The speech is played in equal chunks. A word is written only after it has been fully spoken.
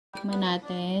Tikman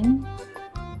natin.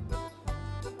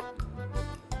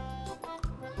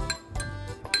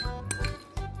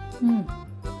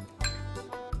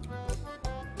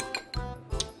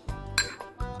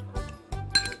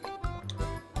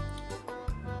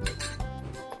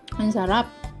 Ang sarap.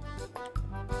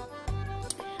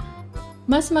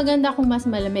 Mas maganda kung mas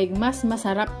malamig, mas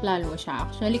masarap lalo siya.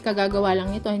 Actually, kagagawa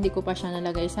lang nito, hindi ko pa siya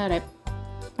nalagay sa rep.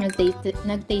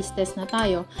 Nag-taste test na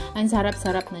tayo. Ang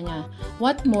sarap-sarap na niya.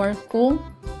 What more kung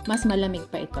mas malamig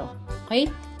pa ito?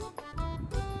 Okay?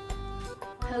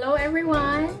 Hello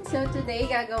everyone! So today,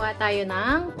 gagawa tayo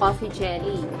ng coffee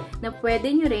jelly na pwede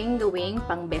nyo ring gawing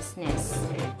pang business.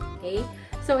 Okay?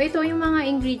 So ito yung mga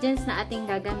ingredients na ating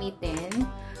gagamitin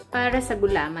para sa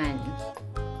gulaman.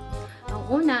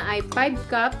 Ang una ay 5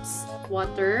 cups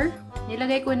water.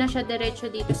 Nilagay ko na siya diretso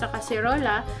dito sa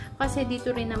kaserola kasi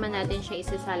dito rin naman natin siya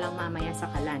isasalang mamaya sa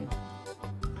kalan.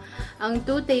 Ang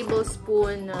 2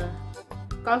 tablespoon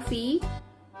coffee.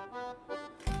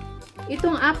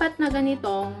 Itong 4 na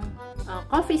ganitong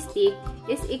coffee stick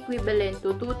is equivalent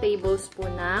to 2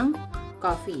 tablespoon ng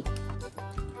coffee.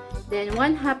 Then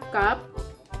 1/2 cup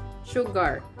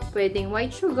sugar. Pwedeng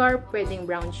white sugar, pwedeng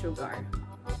brown sugar.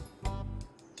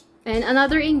 And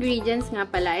another ingredients nga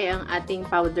pala ay ang ating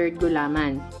powdered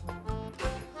gulaman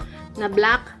na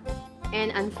black and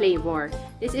unflavored.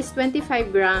 This is 25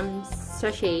 grams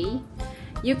sachet.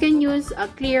 You can use a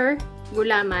clear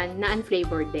gulaman na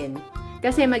unflavored din.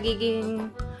 Kasi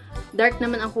magiging dark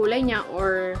naman ang kulay niya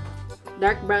or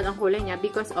dark brown ang kulay niya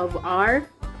because of our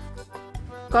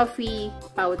coffee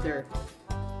powder.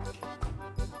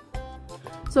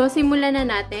 So, simulan na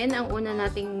natin. Ang una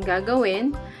nating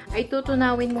gagawin ay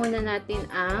tutunawin muna natin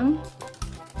ang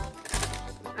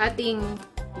ating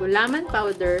gulaman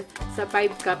powder sa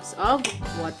 5 cups of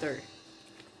water.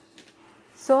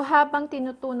 So, habang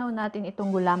tinutunaw natin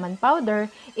itong gulaman powder,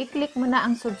 i-click mo na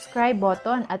ang subscribe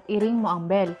button at i-ring mo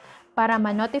ang bell para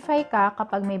ma-notify ka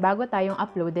kapag may bago tayong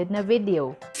uploaded na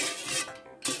video.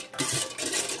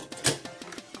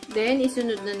 Then,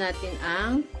 isunod na natin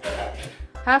ang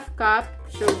 1/2 cup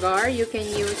sugar. You can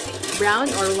use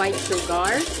brown or white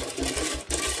sugar.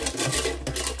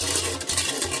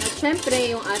 At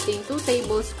syempre, yung ating 2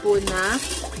 tablespoon na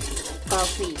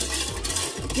coffee.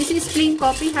 This is plain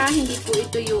coffee ha, hindi po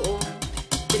ito yung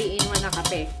 3-in-1 na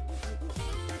kape.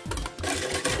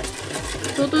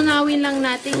 Tutunawin lang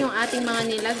natin yung ating mga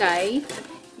nilagay.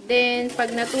 Then,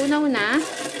 pag natunaw na,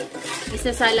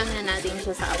 isasalang na natin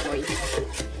siya sa apoy.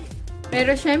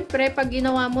 Pero syempre, pag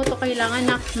ginawa mo to kailangan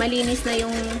na malinis na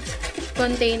yung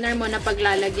container mo na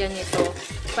paglalagyan nito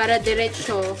para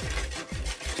diretso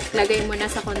lagay mo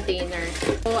na sa container.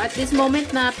 So, at this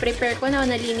moment na prepare ko na,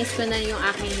 nalinis ko na yung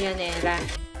aking yanera.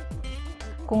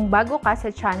 Kung bago ka sa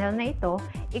channel na ito,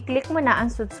 i-click mo na ang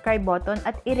subscribe button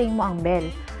at i-ring mo ang bell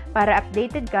para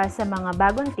updated ka sa mga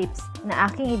bagong tips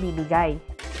na aking ibibigay.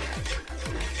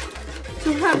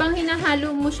 So, habang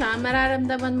hinahalo mo siya,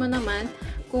 mararamdaman mo naman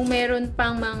kung meron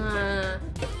pang mga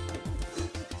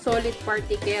solid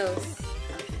particles.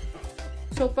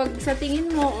 So, pag sa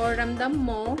tingin mo o ramdam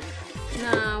mo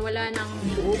na wala nang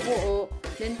buo-buo,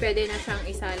 then pwede na siyang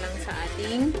isalang sa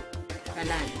ating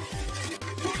kalan.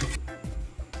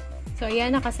 So,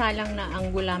 ayan, nakasalang na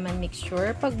ang gulaman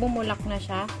mixture. Pag bumulak na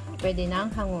siya, pwede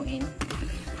nang hanguin.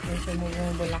 So,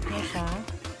 bumulak na siya.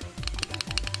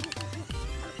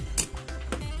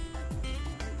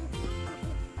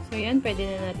 So, yan, pwede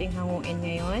na natin hanguin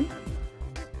ngayon.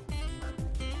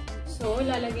 So,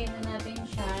 lalagay na natin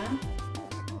siya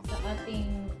sa ating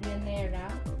yanera.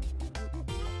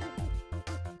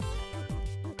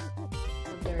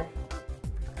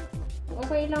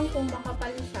 Okay lang kung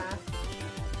makapal siya.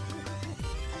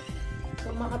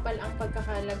 Kung makapal ang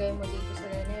pagkakalagay mo dito sa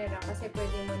yanera kasi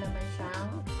pwede mo naman siyang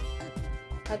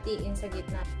hatiin sa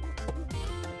gitna.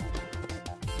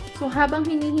 So, habang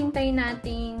hinihintay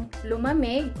nating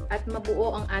lumamig at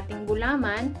mabuo ang ating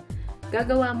gulaman,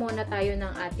 gagawa muna tayo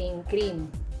ng ating cream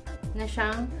na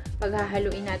siyang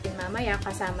paghahaluin natin mamaya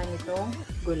kasama nitong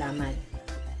gulaman.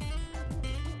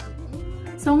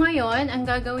 So, ngayon, ang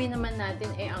gagawin naman natin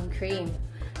ay ang cream.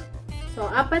 So,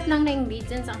 4 lang na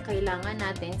ingredients ang kailangan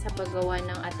natin sa paggawa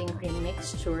ng ating cream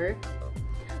mixture.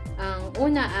 Ang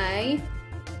una ay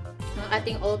ang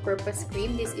ating all-purpose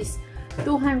cream. This is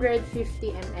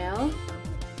 250 ml.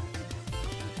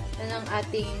 Ang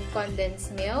ating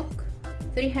condensed milk,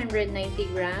 390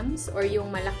 grams or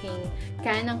yung malaking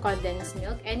can ng condensed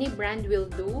milk. Any brand will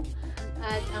do.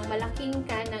 At ang malaking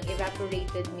can ng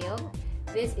evaporated milk,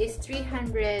 this is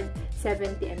 370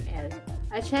 ml.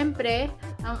 At syempre,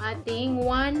 ang ating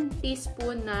 1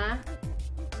 teaspoon na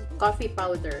coffee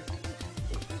powder.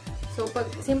 So,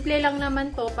 simple lang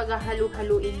naman to,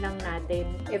 paghahalu-haluin lang natin.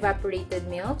 Evaporated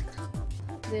milk.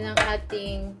 Then, ang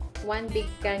ating 1 big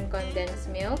can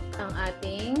condensed milk. Ang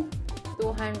ating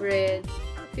 250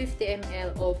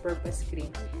 ml all-purpose cream.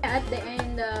 At the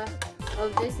end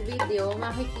of this video,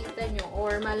 makikita nyo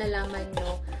or malalaman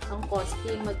nyo ang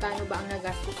costing, magkano ba ang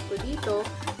nagastos ko dito,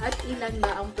 at ilan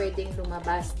ba ang pwedeng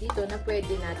lumabas dito na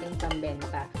pwede nating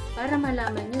pambenta. Para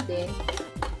malaman nyo din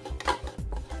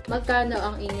magkano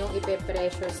ang inyong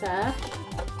ipepresyo sa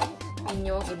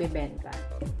inyong ibebenta.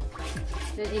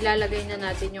 Then, ilalagay na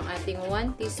natin yung ating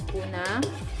 1 teaspoon na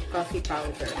coffee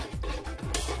powder.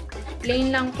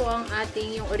 Plain lang po ang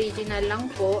ating, yung original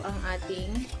lang po ang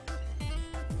ating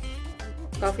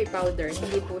coffee powder.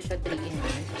 Hindi po siya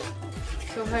 3-in-1.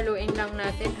 So, haluin lang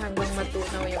natin hanggang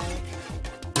matunaw yung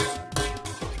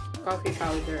coffee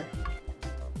powder.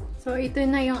 So, ito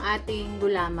na yung ating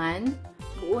gulaman.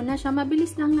 Buo na siya.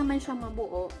 Mabilis lang naman siya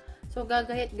mabuo. So,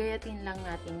 gagayat-gayatin lang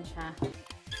natin siya.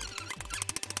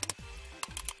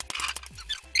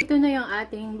 Ito na yung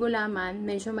ating gulaman.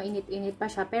 Medyo mainit-init pa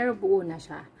siya, pero buo na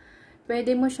siya.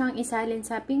 Pwede mo siyang isalin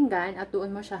sa pinggan at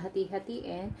doon mo siya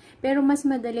hati-hatiin. Pero mas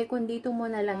madali kung dito mo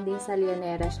na lang din sa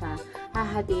lianera siya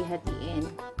hahati-hatiin.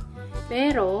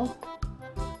 Pero,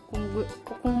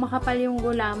 kung makapal yung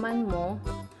gulaman mo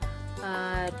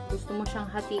at gusto mo siyang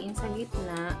hatiin sa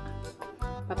gitna,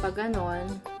 papaganon,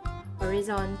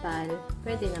 horizontal,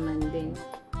 pwede naman din.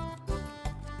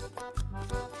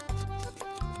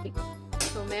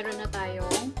 So, meron na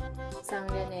tayong isang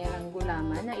lianerang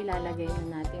gulaman na ilalagay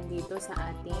na natin dito sa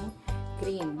ating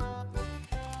cream.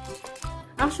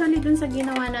 Actually, dun sa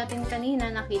ginawa natin kanina,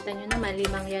 nakita nyo naman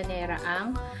 5 lianera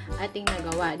ang ating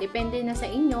nagawa. Depende na sa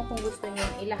inyo kung gusto nyo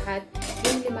ilahat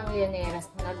yung 5 lianera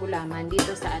na gulaman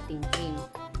dito sa ating cream.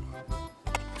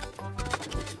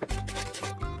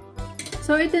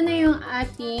 So, ito na yung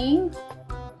ating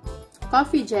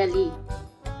coffee jelly.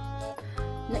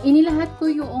 Inilahat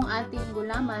ko yung ating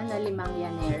gulaman na 5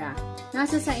 lianera.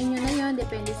 Nasa sa inyo na yon,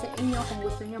 depende sa inyo kung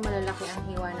gusto nyo malalaki ang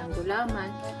hiwa ng gulaman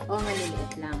o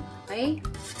maliliit lang. Okay?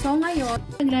 So ngayon,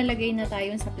 naglalagay na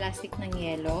tayo sa plastic ng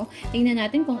yelo. Tingnan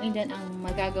natin kung ilan ang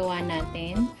magagawa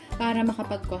natin para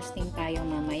makapag-costing tayo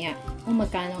mamaya. Kung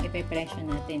magkano ang ipepresyo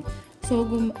natin. So,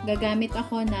 gagamit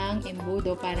ako ng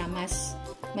embudo para mas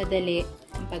madali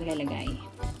ang paglalagay.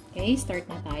 Okay? Start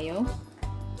na tayo.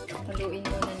 Haluin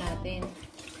muna natin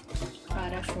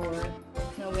para sure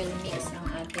na well mix ang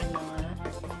ating mga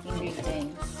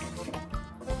ingredients.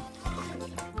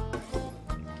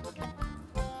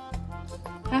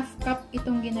 Half cup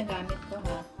itong ginagamit ko,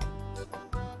 ha.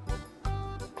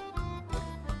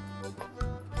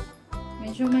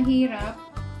 Medyo mahirap.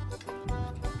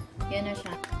 Yan na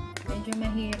siya. Medyo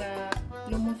mahirap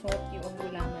lumusot yung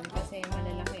gulaman kasi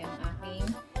malalaki ang aking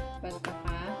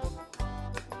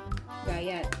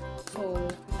pagkakagayat. So,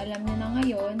 alam niyo na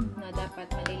ngayon na dapat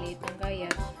maliliit ang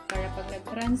gayat para pag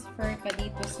nag-transfer ka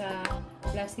dito sa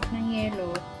plastic ng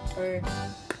yelo or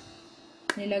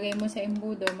nilagay mo sa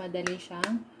embudo, madali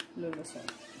siyang lulusot.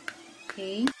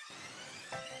 Okay?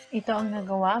 Ito ang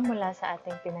nagawa mula sa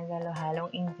ating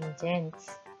pinaghalo-halong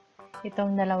ingredients.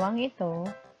 Itong dalawang ito,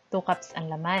 2 cups ang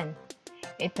laman.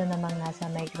 Ito namang nasa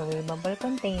microwavable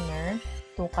container,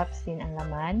 2 cups din ang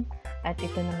laman. At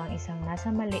ito namang isang nasa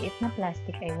maliit na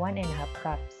plastic ay 1.5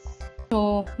 cups.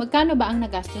 So, magkano ba ang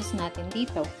nagastos natin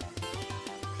dito?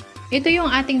 Ito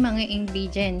yung ating mga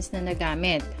ingredients na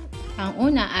nagamit.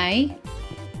 Ang una ay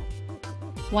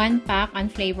 1 pack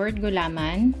unflavored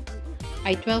gulaman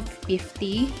ay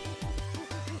 12.50.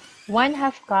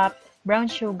 1/2 cup brown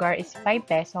sugar is 5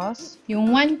 pesos.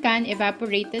 Yung 1 can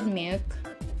evaporated milk,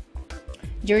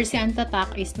 jersey ang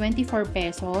tatak is 24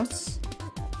 pesos.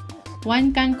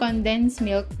 1 can condensed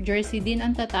milk, jersey din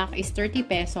ang tatak is 30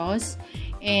 pesos.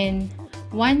 And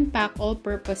 1 pack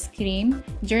all-purpose cream,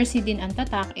 jersey din ang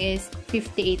tatak is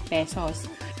 58 pesos.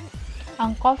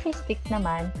 Ang coffee stick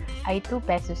naman ay 2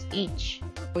 pesos each.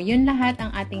 So, yun lahat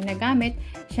ang ating nagamit.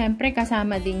 Siyempre,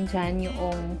 kasama din dyan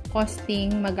yung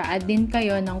costing. Mag-a-add din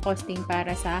kayo ng costing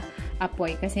para sa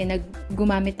apoy kasi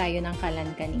gumamit tayo ng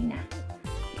kalan kanina.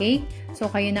 Okay? So,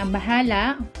 kayo na ang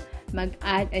bahala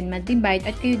mag-add and mag-divide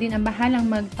at kayo din ang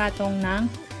bahalang magpatong ng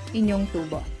inyong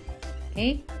tubo.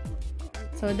 Okay?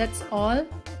 So, that's all.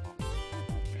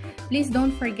 Please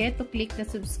don't forget to click the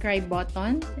subscribe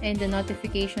button and the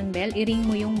notification bell. I-ring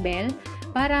mo yung bell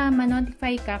para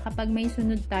ma-notify ka kapag may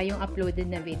sunod tayong uploaded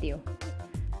na video.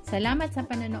 Salamat sa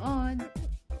panonood!